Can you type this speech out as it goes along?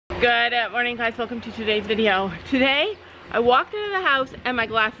Good morning, guys. Welcome to today's video. Today, I walked into the house and my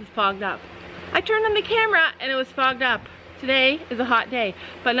glasses fogged up. I turned on the camera and it was fogged up. Today is a hot day.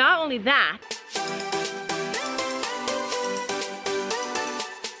 But not only that,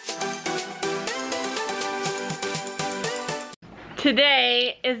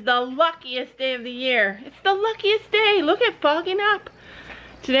 today is the luckiest day of the year. It's the luckiest day. Look at fogging up.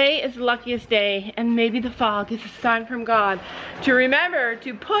 Today is the luckiest day, and maybe the fog is a sign from God to remember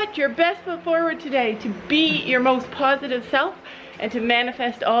to put your best foot forward today, to be your most positive self, and to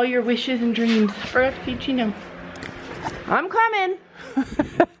manifest all your wishes and dreams. Forgot to feed Chino. I'm coming.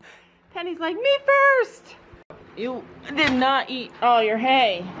 Penny's like, me first. You did not eat all your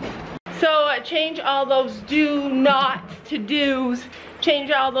hay. So change all those do nots to do's. Change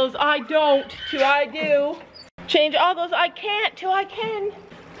all those I don't to I do. Change all those I can't to I can.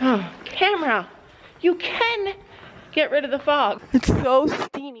 Oh, camera, you can get rid of the fog. It's so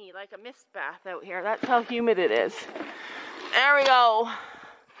steamy, like a mist bath out here. That's how humid it is. There we go.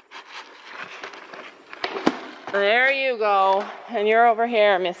 There you go. And you're over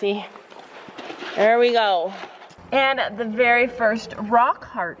here, Missy. There we go. And the very first rock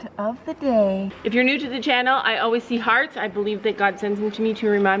heart of the day. If you're new to the channel, I always see hearts. I believe that God sends them to me to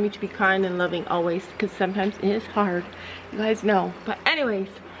remind me to be kind and loving always, because sometimes it is hard. You guys know. But anyways,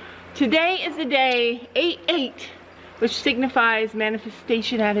 today is the day 8/8, which signifies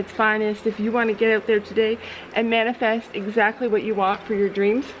manifestation at its finest. If you want to get out there today and manifest exactly what you want for your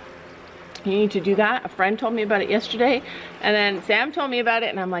dreams, you need to do that. A friend told me about it yesterday, and then Sam told me about it,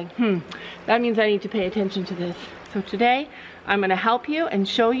 and I'm like, that means I need to pay attention to this. So today, I'm going to help you and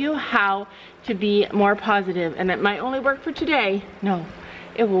show you how to be more positive. And it might only work for today. No,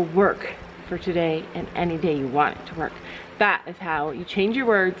 it will work for today and any day you want it to work. That is how you change your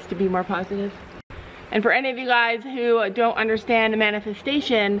words to be more positive. And for any of you guys who don't understand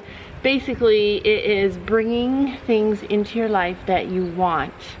manifestation, basically it is bringing things into your life that you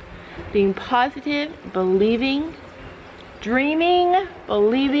want. Being positive, believing, dreaming,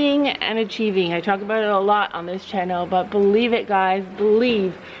 believing, and achieving. I talk about it a lot on this channel, but believe it, guys,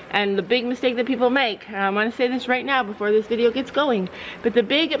 believe. And the big mistake that people make, and I'm gonna say this right now before this video gets going, but the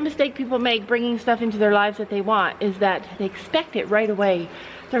big mistake people make bringing stuff into their lives that they want is that they expect it right away.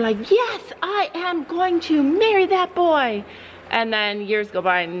 They're like, yes, I am going to marry that boy. And then years go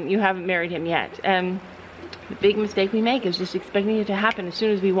by and you haven't married him yet. And the big mistake we make is just expecting it to happen as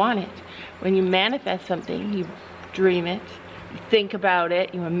soon as we want it. When you manifest something, you dream it, you think about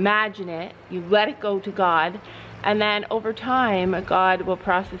it, you imagine it, you let it go to God, and then over time God will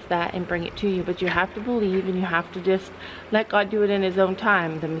process that and bring it to you. But you have to believe, and you have to just let God do it in his own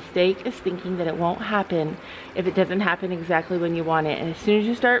time. The mistake is thinking that it won't happen if it doesn't happen exactly when you want it. And as soon as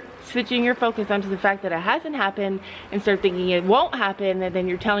you start switching your focus onto the fact that it hasn't happened and start thinking it won't happen, and then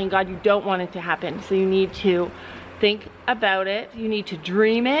you're telling God you don't want it to happen. So you need to think about it, you need to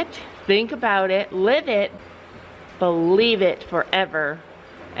dream it, think about it, live it, believe it forever,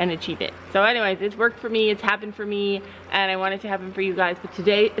 and achieve it. So anyways, it's worked for me, it's happened for me, and I want it to happen for you guys. But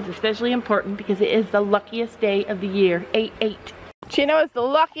today is especially important because it is the luckiest day of the year, 8/8. Chino is the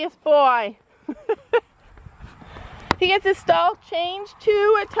luckiest boy. He gets his stall changed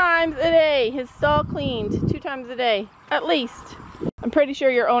 2 times a day. His stall cleaned 2 times a day, at least. I'm pretty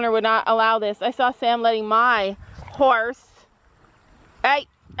sure your owner would not allow this. I saw Sam letting my horse,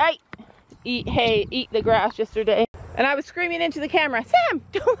 eat the grass yesterday. And I was screaming into the camera, Sam,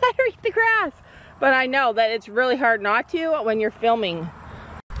 don't let her eat the grass. But I know that it's really hard not to when you're filming.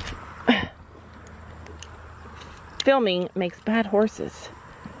 Filming makes bad horses.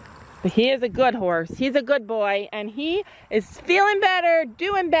 But he is a good horse. He's a good boy. And he is feeling better,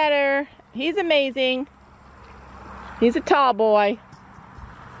 doing better. He's amazing. He's a tall boy.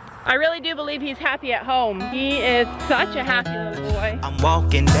 I really do believe he's happy at home. He is such a happy little boy. I'm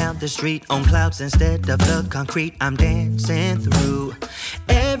walking down the street on clouds instead of the concrete I'm dancing through.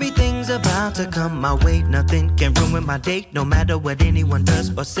 Everything's about to come my way. Nothing can ruin my day, no matter what anyone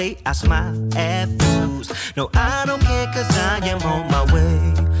does or say. I smile at fools. No, I don't care, cause I am on my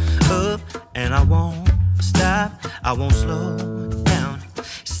way up. And I won't stop, I won't slow down.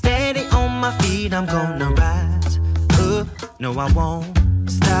 Steady on my feet, I'm gonna rise up. No, I won't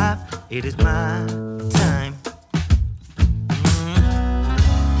stop, it is my time.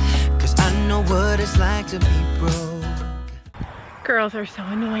 Cause I know what it's like to be broke. Girls are so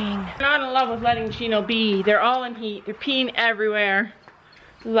annoying. I'm not in love with letting Chino be. They're all in heat. They're peeing everywhere.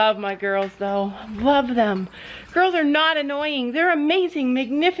 Love my girls though. Love them. Girls are not annoying. They're amazing,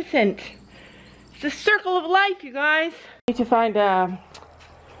 magnificent. It's the circle of life, you guys. I need to find a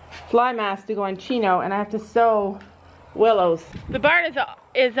fly mask to go on Chino, and I have to sew willows. The barn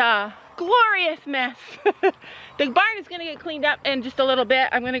is a glorious mess. The barn is gonna get cleaned up in just a little bit.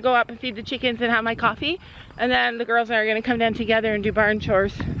 I'm gonna go up and feed the chickens and have my coffee, and then the girls and I are gonna come down together and do barn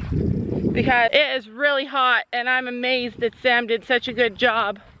chores because it is really hot, and I'm amazed that Sam did such a good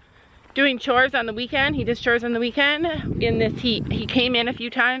job doing chores on the weekend. He does chores on the weekend in this heat. He came in a few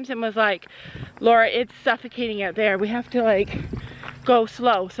times and was like, Laura, it's suffocating out there. We have to like go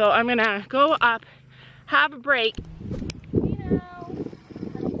slow. So I'm gonna go up, have a break. Chino.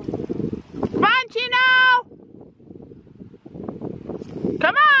 Come on, Chino!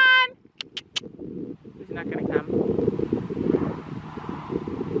 Come on! He's not gonna come.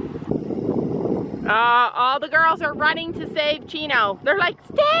 All the girls are running to save Chino. They're like,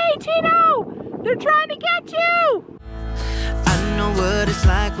 stay, Chino! They're trying to get you! I know what it's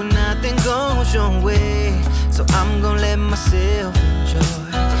like when nothing goes your way, so I'm gonna let myself enjoy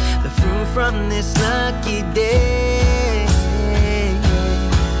the fruit from this lucky day.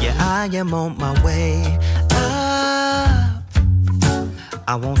 Yeah, I am on my way up.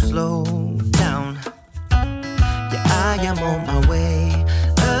 I won't slow down. Yeah, I am on my way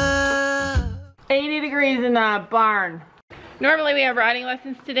up. 80 degrees in the barn. Normally we have riding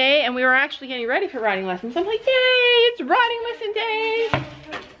lessons today, and we were actually getting ready for riding lessons. I'm like, yay, it's riding lesson day.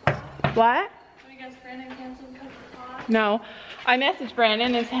 What? I guess Brandon canceled because of hot. No, I messaged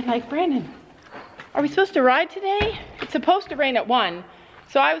Brandon and said like, Brandon, are we supposed to ride today? It's supposed to rain at 1.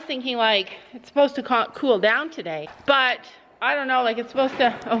 So I was thinking like, it's supposed to cool down today. But I don't know, like it's supposed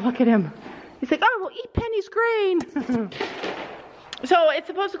to, oh look at him. He's like, oh, we'll eat Penny's grain. So it's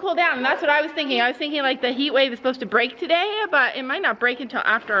supposed to cool down, and that's what I was thinking. I was thinking like the heat wave is supposed to break today, but it might not break until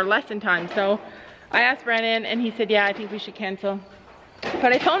after our lesson time. So I asked Brandon, and he said, yeah, I think we should cancel.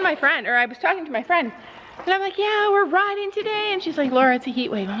 But I told my friend, or I was talking to my friend, and I'm like, yeah, we're riding today. And she's like, Laura, it's a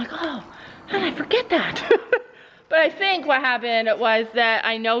heat wave. I'm like, oh, how did I forget that? But I think what happened was that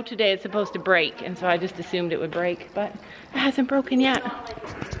I know today it's supposed to break, and so I just assumed it would break, but it hasn't broken yet.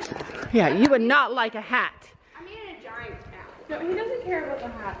 Yeah, you would not like a hat. No, he doesn't care about the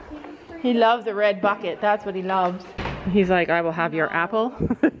hat. He loves a red bucket. That's what he loves. He's like, I will have your apple.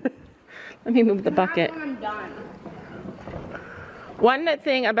 Let me move the bucket. I'm done. One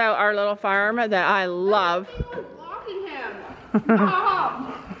thing about our little farm that I love. Blocking him.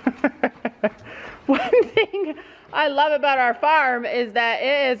 One thing I love about our farm is that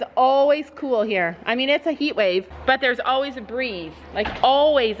it is always cool here. I mean, it's a heat wave, but there's always a breeze. Like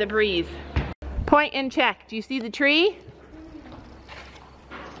always a breeze. Point and check. Do you see the tree?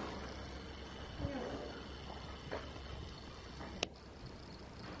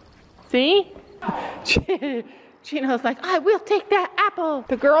 See? Chino's like, I will take that apple.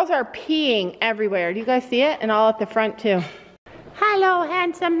 The girls are peeing everywhere. Do you guys see it? And all at the front too. Hello,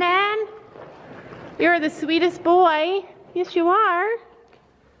 handsome man. You're the sweetest boy. Yes, you are.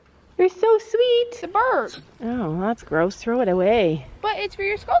 You're so sweet. It's a bird. Oh, that's gross. Throw it away. But it's for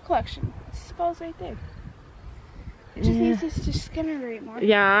your skull collection. It falls right there. It just needs to disintegrate more.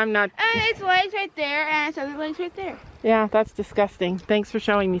 Yeah, I'm not. And its legs right there, and its other legs right there. Yeah, that's disgusting. Thanks for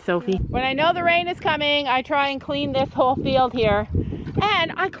showing me, Sophie. When I know the rain is coming, I try and clean this whole field here.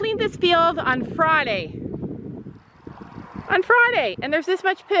 And I cleaned this field on Friday. On Friday, and there's this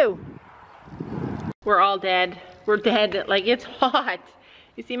much poo. We're all dead. We're dead. Like, it's hot.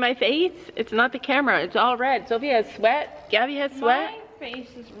 You see my face? It's not the camera. It's all red. Sophie has sweat. Gabby has sweat. My face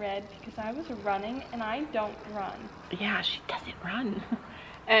is red because I was running, and I don't run. Yeah, she doesn't run.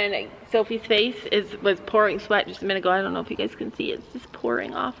 And Sophie's face was pouring sweat just a minute ago. I don't know if you guys can see it. It's just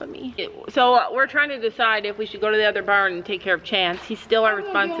pouring off of me. So we're trying to decide if we should go to the other barn and take care of Chance. He's still our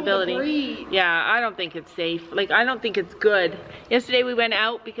responsibility. Yeah, I don't think it's safe. Like, I don't think it's good. Yesterday we went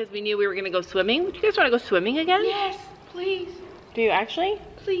out because we knew we were going to go swimming. Would you guys want to go swimming again? Yes, please. Do you actually?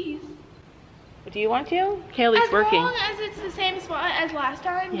 Please. Do you want to? Kaylee's working. As long as it's the same spot as last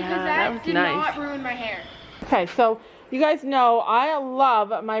time, Yeah, because that was that did nice. not ruin my hair. Okay, so you guys know I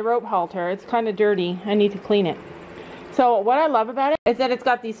love my rope halter. It's kind of dirty. I need to clean it. So what I love about it is that it's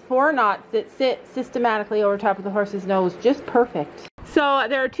got these 4 knots that sit systematically over top of the horse's nose, just perfect. So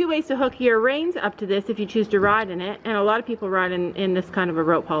there are 2 ways to hook your reins up to this if you choose to ride in it, and a lot of people ride in this kind of a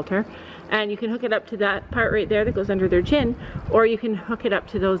rope halter. And you can hook it up to that part right there that goes under their chin, or you can hook it up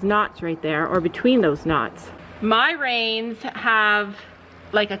to those knots right there, or between those knots. My reins have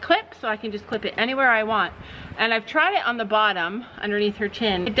like a clip, so I can just clip it anywhere I want. And I've tried it on the bottom, underneath her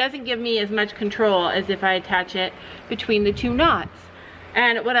chin. It doesn't give me as much control as if I attach it between the 2 knots.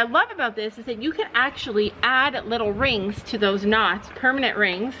 And what I love about this is that you can actually add little rings to those knots, permanent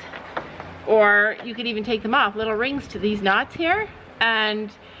rings, or you could even take them off, little rings to these knots here.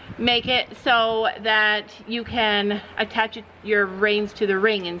 And make it so that you can attach your reins to the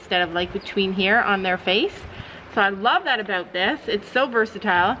ring instead of like between here on their face. So I love that about this. It's so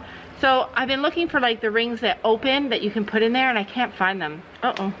versatile. So I've been looking for like the rings that open that you can put in there, and I can't find them.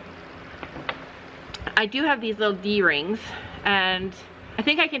 Uh-oh. I do have these little D rings, and I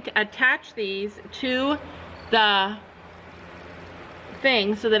think I can attach these to the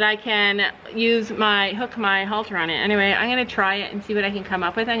thing so that I can hook my halter on it. Anyway, I'm gonna try it and see what I can come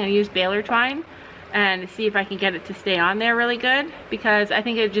up with. I'm gonna use baler twine and see if I can get it to stay on there really good, because I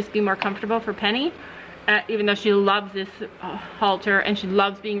think it'd just be more comfortable for Penny. Even though she loves this halter and she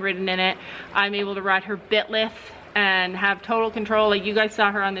loves being ridden in it, I'm able to ride her bitless and have total control. Like you guys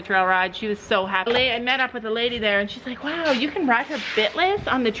saw her on the trail ride, she was so happy. I met up with a lady there and she's like, wow, you can ride her bitless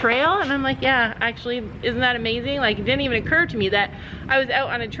on the trail? And I'm like, yeah, actually, isn't that amazing? Like, it didn't even occur to me that I was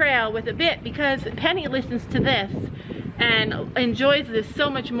out on a trail with a bit, because Penny listens to this and enjoys this so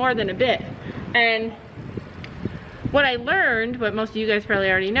much more than a bit. And what I learned, what most of you guys probably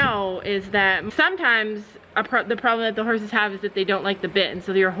already know, is that sometimes the problem that the horses have is that they don't like the bit, and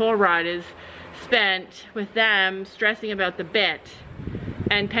so your whole ride is spent with them stressing about the bit.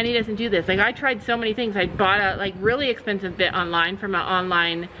 And Penny doesn't do this. Like, I tried so many things. I bought a like really expensive bit online from an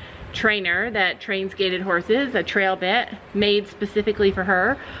online trainer that trains gaited horses, a trail bit made specifically for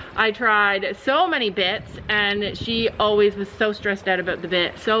her. I tried so many bits, and she always was so stressed out about the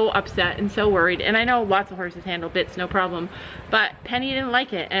bit, so upset and so worried. And I know lots of horses handle bits no problem, but Penny didn't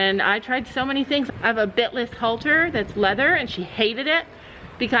like it. And I tried so many things. I have a bitless halter that's leather, and she hated it,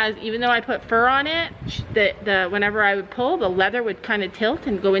 because even though I put fur on it, whenever I would pull, the leather would kind of tilt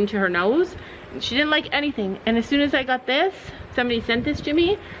and go into her nose. She didn't like anything. And as soon as I got this, somebody sent this to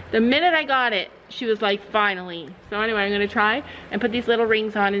me, the minute I got it, she was like, finally. So anyway, I'm gonna try and put these little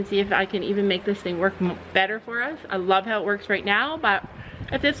rings on and see if I can even make this thing work better for us. I love how it works right now, but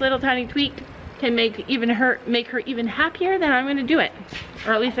if this little tiny tweak can make her even happier, then I'm gonna do it.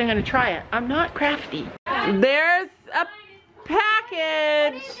 Or at least I'm gonna try it. I'm not crafty. There's a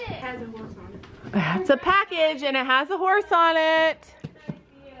package. What is it? It has a horse on it. It's a package and it has a horse on it.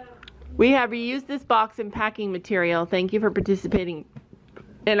 We have reused this box in packing material. Thank you for participating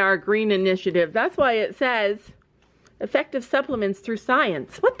in our green initiative. That's why it says effective supplements through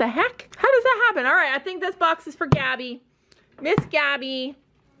science. What the heck? How does that happen? All right, I think this box is for Gabby. Miss Gabby.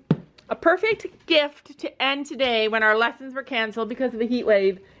 A perfect gift to end today when our lessons were canceled because of a heat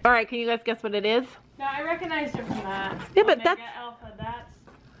wave. All right, can you guys guess what it is? No, I recognized it from that. Yeah, but Omega that's... Alpha, that's...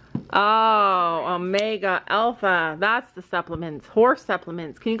 Oh, Omega Alpha. That's the supplements. Horse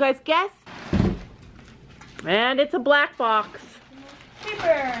supplements. Can you guys guess? And it's a black box.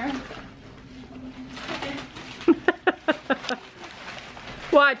 Paper.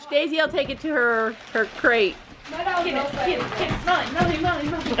 Watch, Daisy will take it to her crate. Get it. Molly.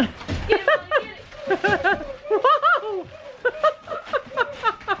 Get it. Whoa!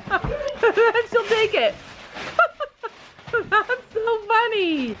 She'll take it. That's so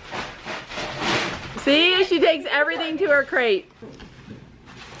funny. See, she takes everything to her crate.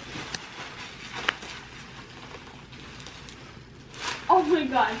 Oh my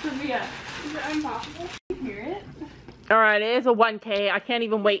god, Sophia. Is it impossible? Can you hear it? Alright, it is a 1K. I can't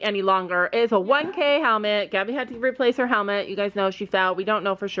even wait any longer. It is a 1K helmet. Gabby had to replace her helmet. You guys know she fell. We don't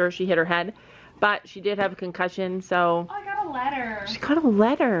know for sure she hit her head, but she did have a concussion, so... Oh, I got a letter. She got a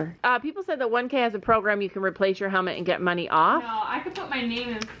letter. People said that 1K has a program you can replace your helmet and get money off. No, I could put my name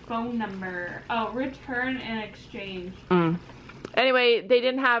and phone number. Oh, return and exchange. Anyway, they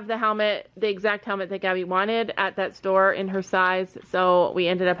didn't have the helmet, the exact helmet that Gabby wanted at that store in her size, so we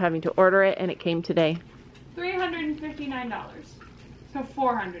ended up having to order it, and it came today. $359. So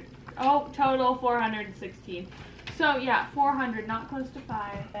 400. Oh, total 416. So yeah, 400, not close to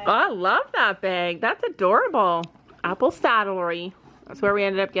 5. Oh, I love that bag. That's adorable. Apple saddlery. That's where we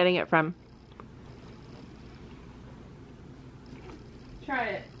ended up getting it from. Try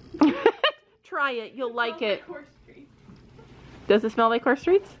it. Try it. You'll like it. Like horse treats. Does it smell like horse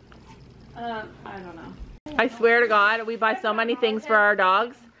treats? I don't know. I swear to God, we buy so many things for our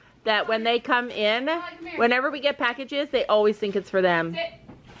dogs that when they come in, whenever we get packages, they always think it's for them.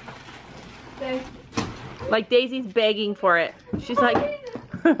 Sit. Like Daisy's begging for it. She's like,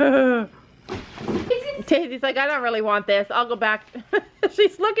 Daisy's like, I don't really want this. I'll go back.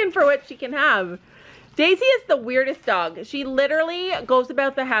 She's looking for what she can have. Daisy is the weirdest dog. She literally goes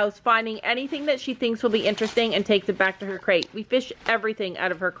about the house finding anything that she thinks will be interesting and takes it back to her crate. We fish everything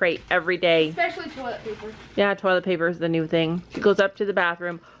out of her crate every day. Especially toilet paper. Yeah, toilet paper is the new thing. She goes up to the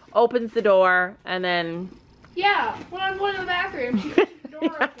bathroom, opens the door, and then... Yeah, when I'm going to the bathroom, she opens the door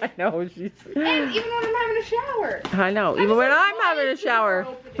Yeah, I know. She's... And even when I'm having a shower. I know. Even when I'm having a shower.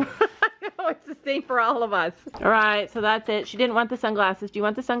 I know. It's the same for all of us. All right. So that's it. She didn't want the sunglasses. Do you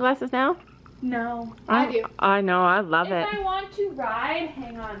want the sunglasses now? No. I do. I know. I love it. If I want to ride,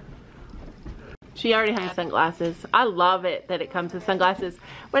 hang on. She already has sunglasses. I love it that it comes with sunglasses.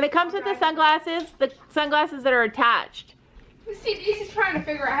 When it comes with the sunglasses that are attached. See, Daisy's trying to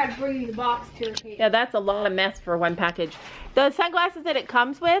figure out how to bring the box to her case. Yeah, that's a lot of mess for one package. The sunglasses that it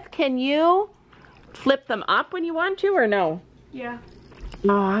comes with, can you flip them up when you want to or no? Yeah.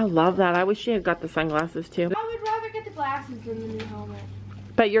 Oh, I love that. I wish she had got the sunglasses too. I would rather get the glasses than the new helmet.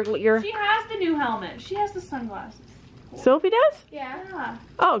 But you're She has the new helmet. She has the sunglasses. Sophie does? Yeah.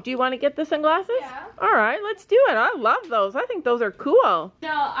 Oh, do you want to get the sunglasses? Yeah. All right, let's do it. I love those. I think those are cool.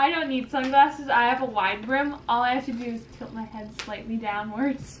 No, I don't need sunglasses. I have a wide brim. All I have to do is tilt my head slightly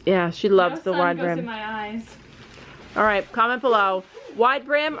downwards. Yeah, she loves the wide No sun goes in brim. my eyes. All right, comment below. Wide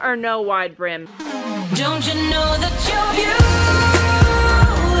brim or no wide brim? Don't you know that you're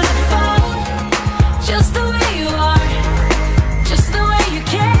beautiful? Just the